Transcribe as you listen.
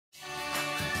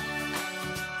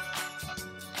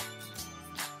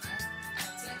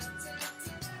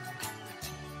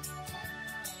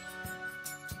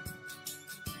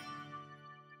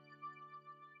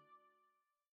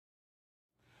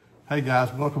Hey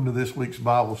guys, welcome to this week's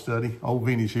Bible study. Old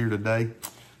Vinny's here today.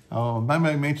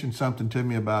 Maymay mentioned something to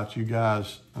me about you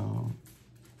guys,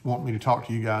 want me to talk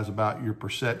to you guys about your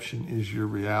perception is your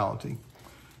reality.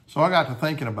 So I got to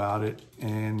thinking about it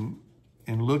and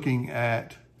looking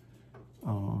at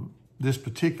this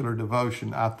particular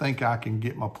devotion, I think I can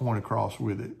get my point across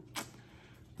with it.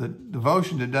 The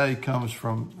devotion today comes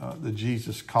from the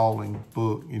Jesus Calling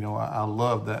book. You know, I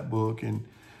love that book,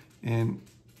 and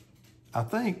I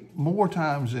think more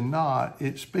times than not,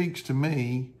 it speaks to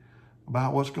me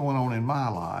about what's going on in my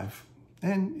life.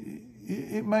 And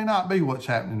it may not be what's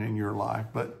happening in your life,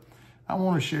 but I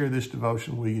want to share this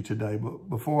devotion with you today. But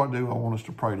before I do, I want us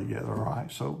to pray together, all right?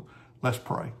 So let's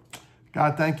pray.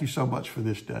 God, thank you so much for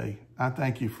this day. I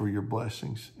thank you for your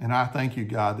blessings. And I thank you,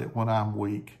 God, that when I'm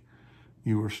weak,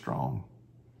 you are strong.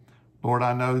 Lord,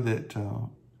 I know that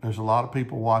there's a lot of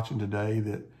people watching today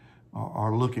that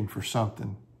are looking for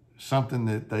something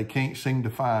that they can't seem to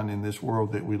find in this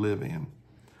world that we live in.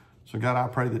 So God, I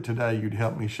pray that today you'd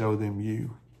help me show them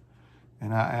you.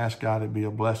 And I ask God to be a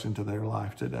blessing to their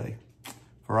life today.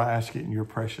 For I ask it in your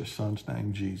precious son's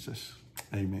name, Jesus.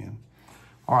 Amen.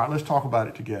 All right, let's talk about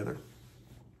it together.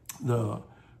 The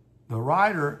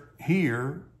writer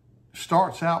here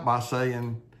starts out by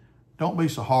saying, don't be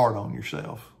so hard on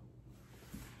yourself.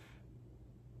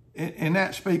 And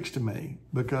that speaks to me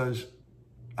because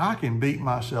I can beat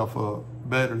myself up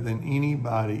better than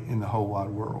anybody in the whole wide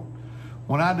world.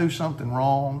 When I do something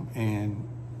wrong and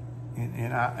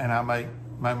I make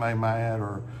Maymay mad,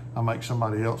 or I make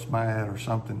somebody else mad or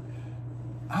something,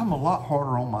 I'm a lot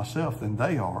harder on myself than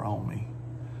they are on me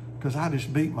because I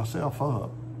just beat myself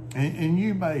up. And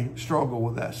you may struggle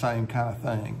with that same kind of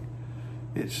thing.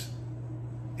 I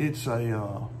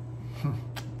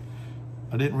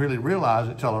didn't really realize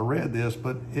it till I read this,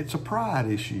 but it's a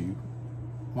pride issue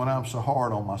when I'm so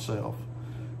hard on myself.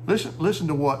 Listen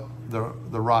to what the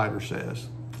writer says.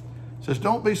 It says,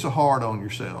 don't be so hard on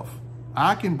yourself.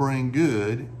 I can bring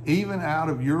good even out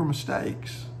of your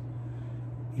mistakes.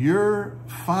 Your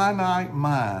finite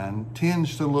mind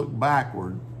tends to look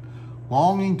backward,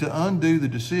 longing to undo the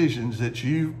decisions that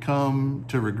you've come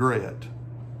to regret.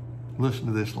 Listen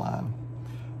to this line.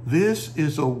 This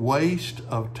is a waste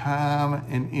of time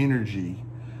and energy,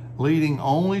 leading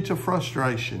only to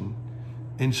frustration.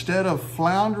 Instead of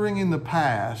floundering in the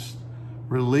past,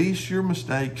 release your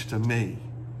mistakes to me.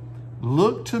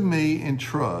 Look to me in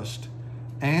trust,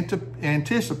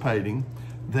 anticipating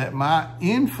that my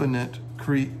infinite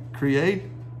creativity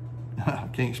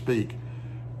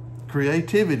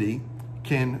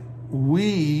can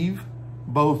weave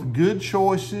both good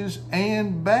choices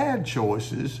and bad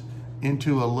choices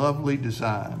into a lovely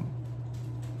design.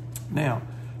 Now,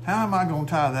 how am I going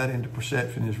to tie that into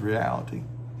perception as reality?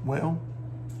 Well,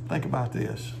 think about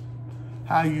this.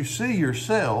 How you see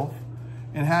yourself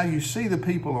and how you see the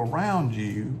people around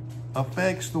you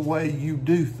affects the way you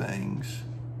do things.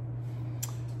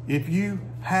 If you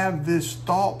have this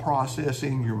thought process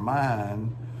in your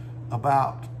mind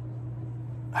about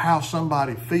how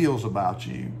somebody feels about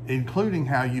you, including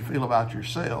how you feel about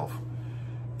yourself,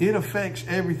 it affects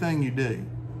everything you do.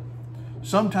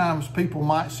 Sometimes people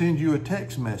might send you a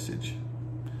text message,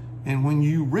 and when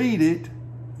you read it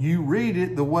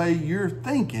the way you're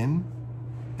thinking,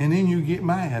 and then you get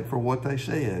mad for what they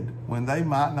said when they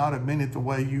might not have meant it the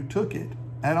way you took it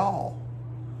at all.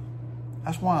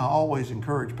 That's why I always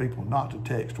encourage people not to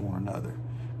text one another,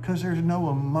 because there's no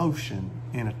emotion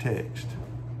in a text.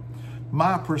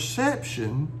 My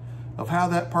perception of how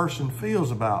that person feels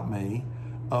about me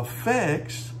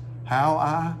affects how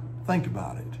I think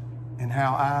about it and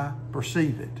how I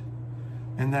perceive it.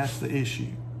 And that's the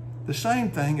issue. The same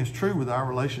thing is true with our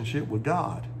relationship with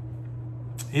God.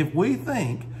 If we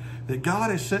think that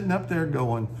God is sitting up there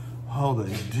going, oh,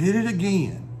 they did it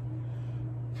again,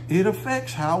 it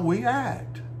affects how we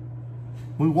act.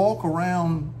 We walk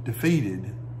around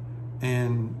defeated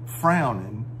and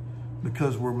frowning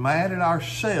because we're mad at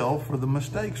ourselves for the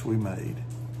mistakes we made.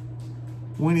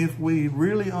 When if we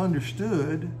really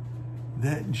understood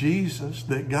that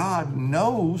that God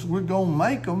knows we're going to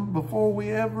make them before we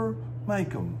ever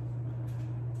make them.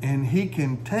 And he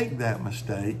can take that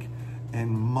mistake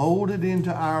and mold it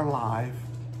into our life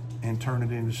and turn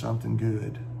it into something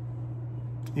good.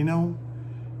 You know,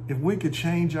 if we could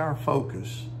change our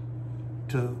focus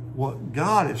to what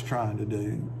God is trying to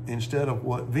do instead of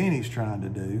what Vinny's trying to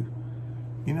do,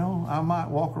 you know, I might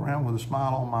walk around with a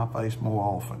smile on my face more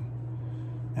often.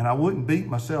 And I wouldn't beat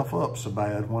myself up so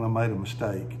bad when I made a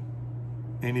mistake.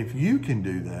 And if you can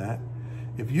do that,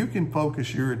 if you can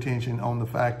focus your attention on the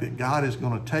fact that God is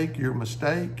going to take your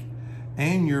mistake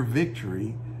and your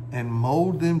victory and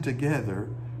mold them together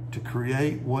to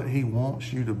create what he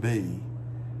wants you to be,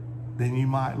 then you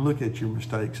might look at your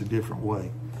mistakes a different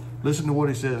way. Listen to what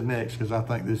he says next, because I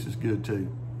think this is good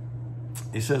too.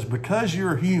 He says, because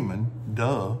you're human,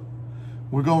 duh,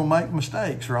 we're going to make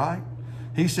mistakes, right?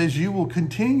 He says you will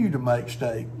continue to make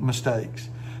mistakes.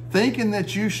 Thinking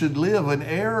that you should live an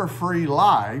error-free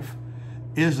life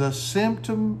is a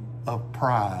symptom of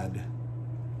pride.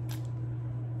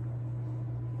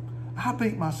 I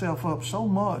beat myself up so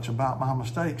much about my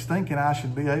mistakes, thinking I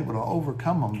should be able to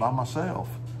overcome them by myself.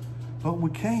 But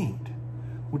we can't.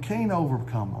 We can't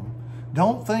overcome them.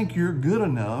 Don't think you're good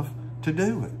enough to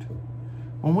do it.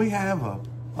 When we have a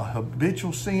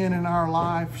habitual sin in our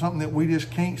life, something that we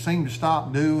just can't seem to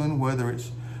stop doing, whether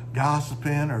it's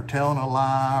gossiping or telling a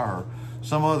lie or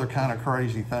some other kind of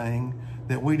crazy thing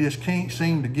that we just can't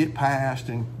seem to get past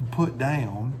and put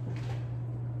down,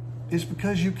 it's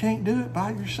because you can't do it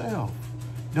by yourself.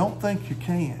 Don't think you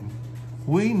can.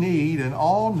 We need an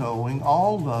all-knowing,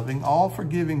 all-loving,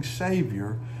 all-forgiving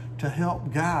Savior to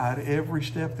help guide every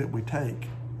step that we take.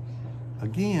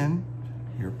 Again,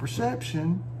 your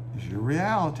perception is your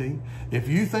reality. If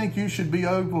you think you should be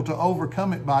able to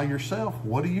overcome it by yourself,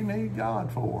 what do you need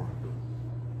God for?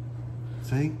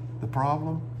 See the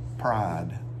problem?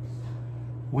 Pride.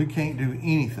 We can't do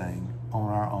anything on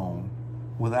our own.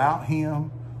 Without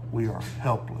Him, we are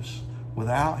helpless.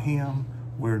 Without Him,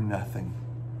 we're nothing.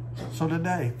 So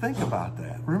today, think about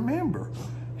that. Remember,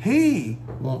 He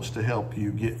wants to help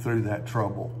you get through that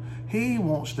trouble. He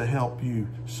wants to help you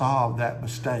solve that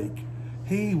mistake.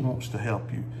 He wants to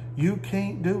help you. You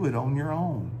can't do it on your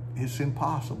own. It's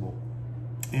impossible.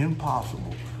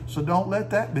 Impossible. So don't let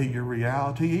that be your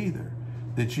reality either,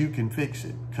 that you can fix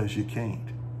it, because you can't.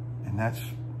 And that's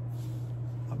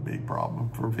a big problem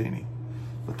for Vinny.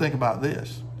 But think about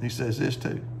this. He says this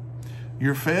too.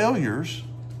 Your failures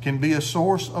can be a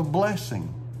source of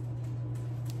blessing.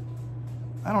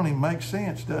 That don't even make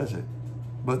sense, does it?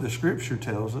 But the scripture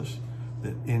tells us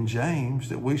that in James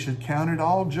that we should count it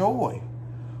all joy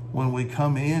when we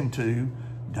come into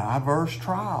diverse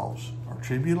trials or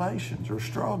tribulations or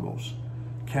struggles.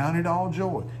 Count it all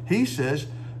joy. He says,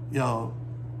 your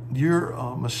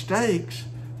mistakes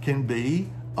can be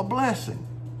a blessing.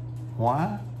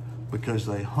 Why? Because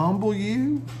they humble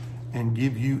you and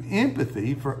give you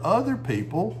empathy for other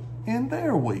people in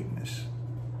their weakness.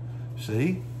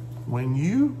 See, when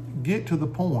you get to the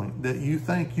point that you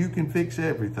think you can fix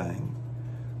everything,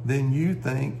 then you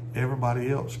think everybody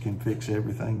else can fix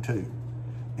everything too.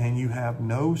 And you have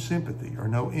no sympathy or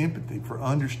no empathy for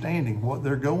understanding what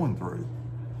they're going through.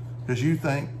 Because you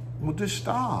think, well, just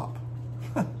stop.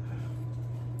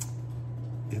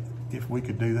 If we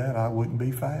could do that, I wouldn't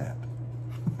be fat.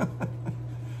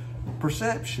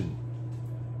 Perception.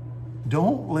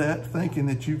 Don't let thinking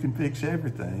that you can fix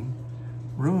everything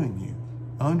ruin you.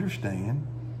 Understand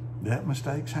that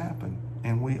mistakes happen,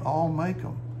 and we all make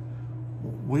them.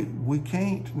 We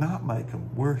can't not make them.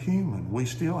 We're human. We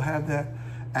still have that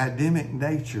Adamic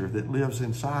nature that lives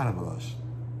inside of us.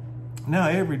 Now,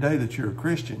 every day that you're a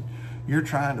Christian, you're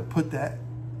trying to put that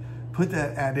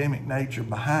Adamic nature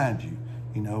behind you,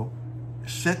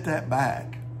 set that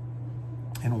back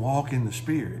and walk in the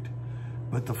Spirit.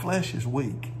 But the flesh is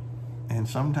weak, and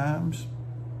sometimes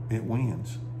it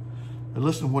wins. But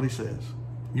listen to what he says.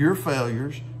 Your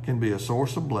failures can be a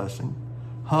source of blessing,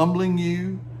 humbling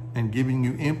you and giving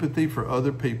you empathy for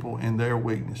other people and their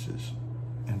weaknesses.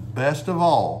 And best of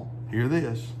all, hear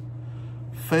this,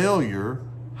 failure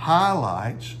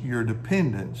highlights your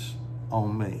dependence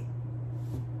on me.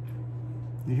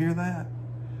 You hear that?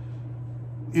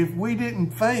 If we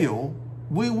didn't fail,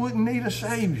 we wouldn't need a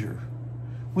Savior.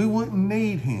 We wouldn't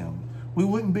need Him. We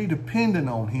wouldn't be dependent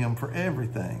on Him for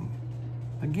everything.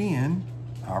 Again,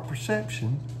 our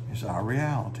perception is our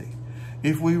reality.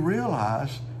 If we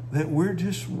realize that we're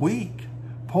just weak,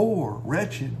 poor,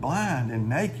 wretched, blind, and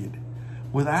naked,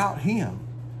 without Him,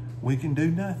 we can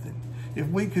do nothing. If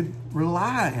we could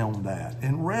rely on that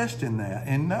and rest in that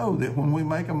and know that when we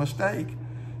make a mistake,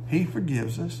 He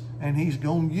forgives us and He's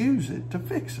going to use it to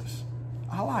fix us.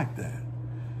 I like that.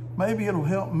 Maybe it'll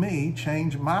help me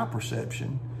change my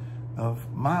perception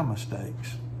of my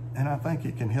mistakes. And I think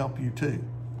it can help you too.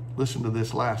 Listen to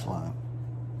this last line.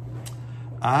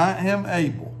 I am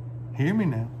able, hear me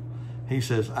now. He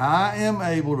says, I am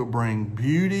able to bring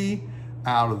beauty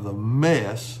out of the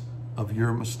mess of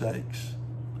your mistakes.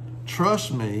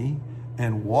 Trust me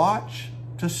and watch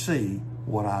to see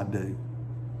what I do.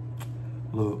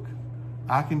 Look,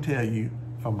 I can tell you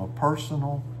from a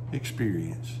personal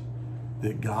experience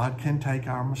that God can take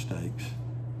our mistakes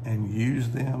and use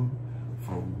them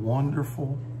for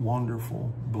wonderful,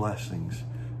 wonderful blessings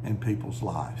in people's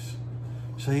lives.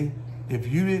 See, if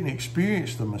you didn't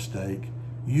experience the mistake,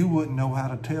 you wouldn't know how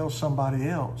to tell somebody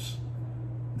else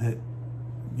that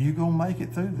you're going to make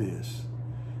it through this.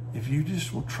 If you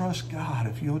just will trust God,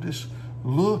 if you'll just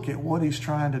look at what he's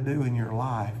trying to do in your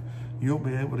life, you'll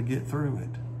be able to get through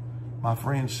it. My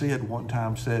friend Sid one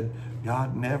time said,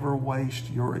 God never wastes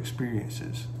your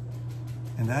experiences.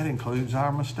 And that includes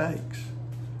our mistakes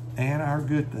and our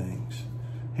good things.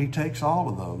 He takes all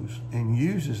of those and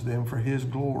uses them for his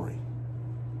glory.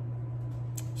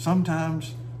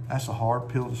 Sometimes that's a hard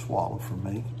pill to swallow for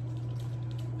me.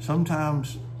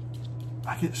 Sometimes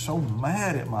I get so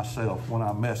mad at myself when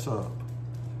I mess up.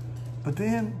 But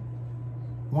then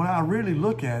when I really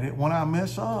look at it, when I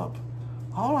mess up,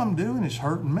 all I'm doing is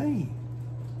hurting me.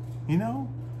 You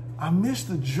know, I miss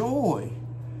the joy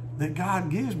that God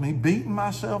gives me beating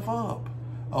myself up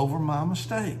over my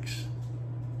mistakes.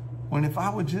 When if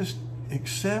I would just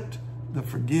accept the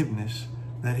forgiveness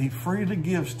that he freely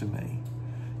gives to me,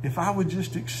 if I would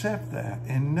just accept that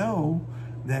and know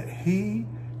that he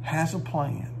has a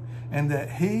plan and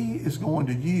that he is going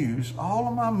to use all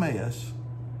of my mess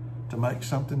to make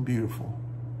something beautiful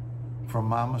from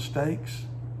my mistakes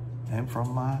and from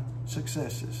my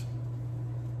successes.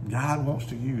 God wants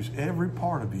to use every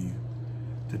part of you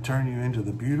to turn you into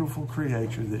the beautiful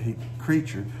creature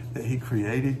that he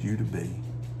created you to be.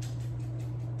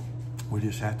 We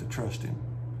just have to trust him.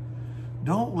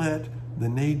 Don't let the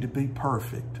need to be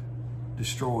perfect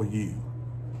destroy you.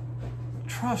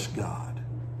 Trust God.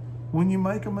 When you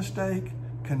make a mistake,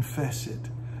 confess it.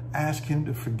 Ask him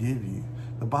to forgive you.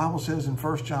 The Bible says in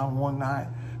 1 John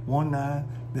 1:9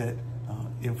 that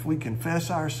if we confess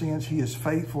our sins, he is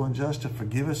faithful and just to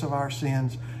forgive us of our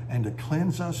sins and to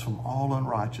cleanse us from all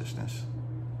unrighteousness.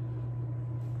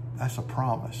 That's a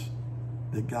promise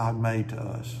that God made to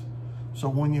us. So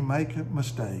when you make a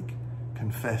mistake,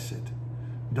 confess it.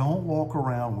 Don't walk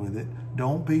around with it.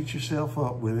 Don't beat yourself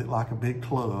up with it like a big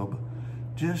club.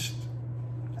 Just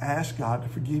ask God to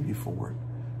forgive you for it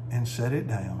and set it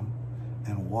down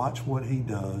and watch what he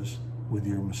does with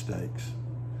your mistakes.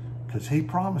 Because he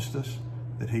promised us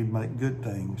that he'd make good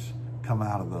things come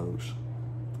out of those.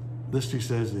 Listen, he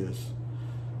says this,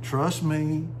 trust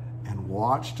me and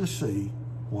watch to see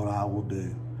what I will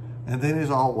do. And then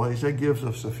as always, that gives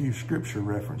us a few scripture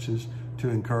references to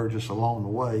encourage us along the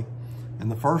way. And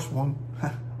the first one,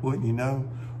 wouldn't you know,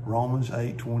 Romans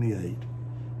 8:28.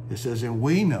 It says, and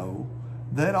we know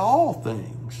that all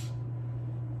things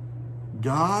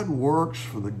God works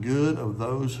for the good of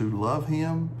those who love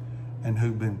him and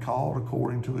who've been called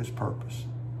according to his purpose.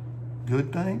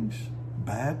 Good things,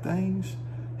 bad things,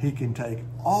 he can take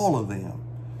all of them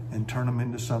and turn them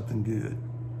into something good.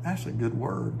 That's a good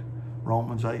word,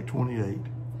 Romans 8:28.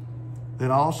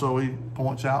 Then also he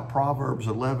points out Proverbs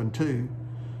 11:2,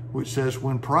 which says,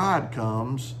 when pride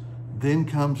comes, then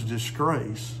comes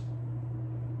disgrace,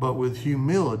 but with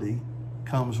humility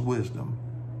comes wisdom.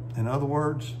 In other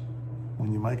words,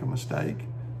 when you make a mistake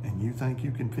and you think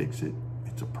you can fix it,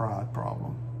 it's a pride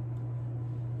problem.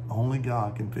 Only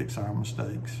God can fix our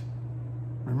mistakes.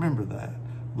 Remember that.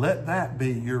 Let that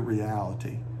be your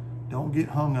reality. Don't get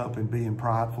hung up in being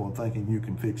prideful and thinking you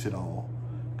can fix it all,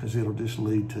 because it'll just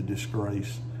lead to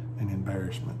disgrace and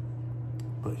embarrassment.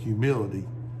 But humility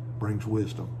brings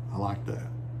wisdom. I like that.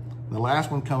 The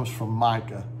last one comes from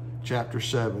Micah chapter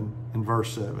 7 and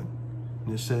verse 7.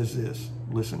 And it says this,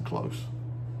 listen close.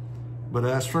 But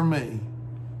as for me,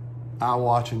 I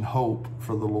watch and hope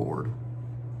for the Lord.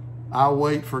 I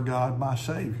wait for God, my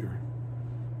Savior.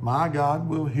 My God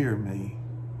will hear me.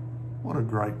 What a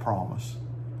great promise.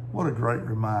 What a great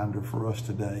reminder for us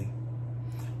today.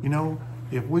 You know,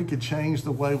 if we could change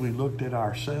the way we looked at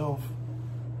ourselves,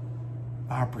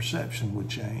 our perception would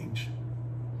change.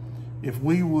 If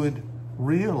we would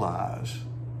realize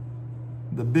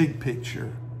the big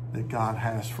picture that God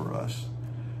has for us,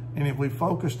 and if we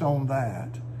focused on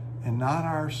that and not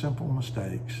our simple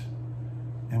mistakes,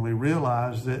 and we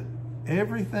realize that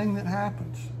everything that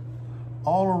happens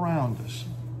all around us,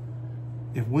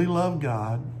 if we love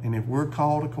God and if we're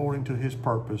called according to his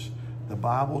purpose, the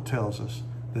Bible tells us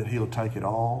that he'll take it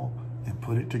all and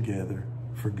put it together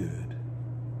for good.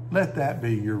 Let that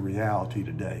be your reality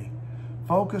today.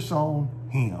 Focus on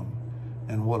him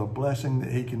and what a blessing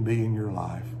that he can be in your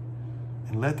life,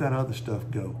 and let that other stuff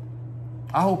go.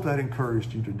 I hope that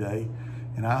encouraged you today,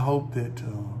 and I hope that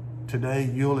today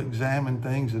you'll examine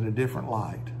things in a different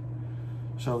light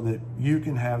so that you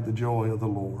can have the joy of the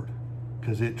Lord,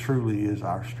 because it truly is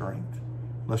our strength.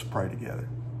 Let's pray together.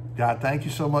 God, thank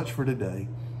you so much for today,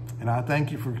 and I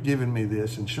thank you for giving me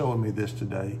this and showing me this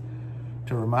today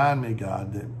to remind me,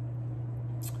 God, that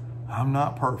I'm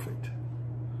not perfect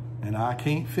and I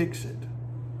can't fix it.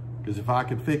 Because if I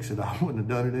could fix it, I wouldn't have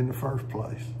done it in the first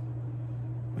place.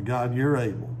 But God, you're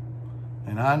able.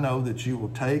 And I know that you will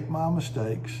take my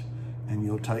mistakes and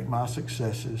you'll take my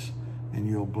successes and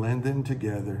you'll blend them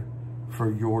together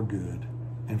for your good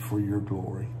and for your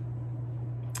glory.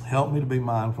 Help me to be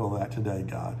mindful of that today,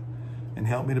 God, and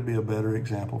help me to be a better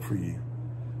example for you.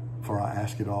 For I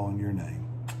ask it all in your name.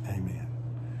 Amen.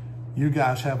 You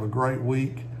guys have a great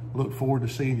week. Look forward to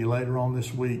seeing you later on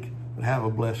this week, but have a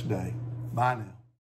blessed day. Bye now.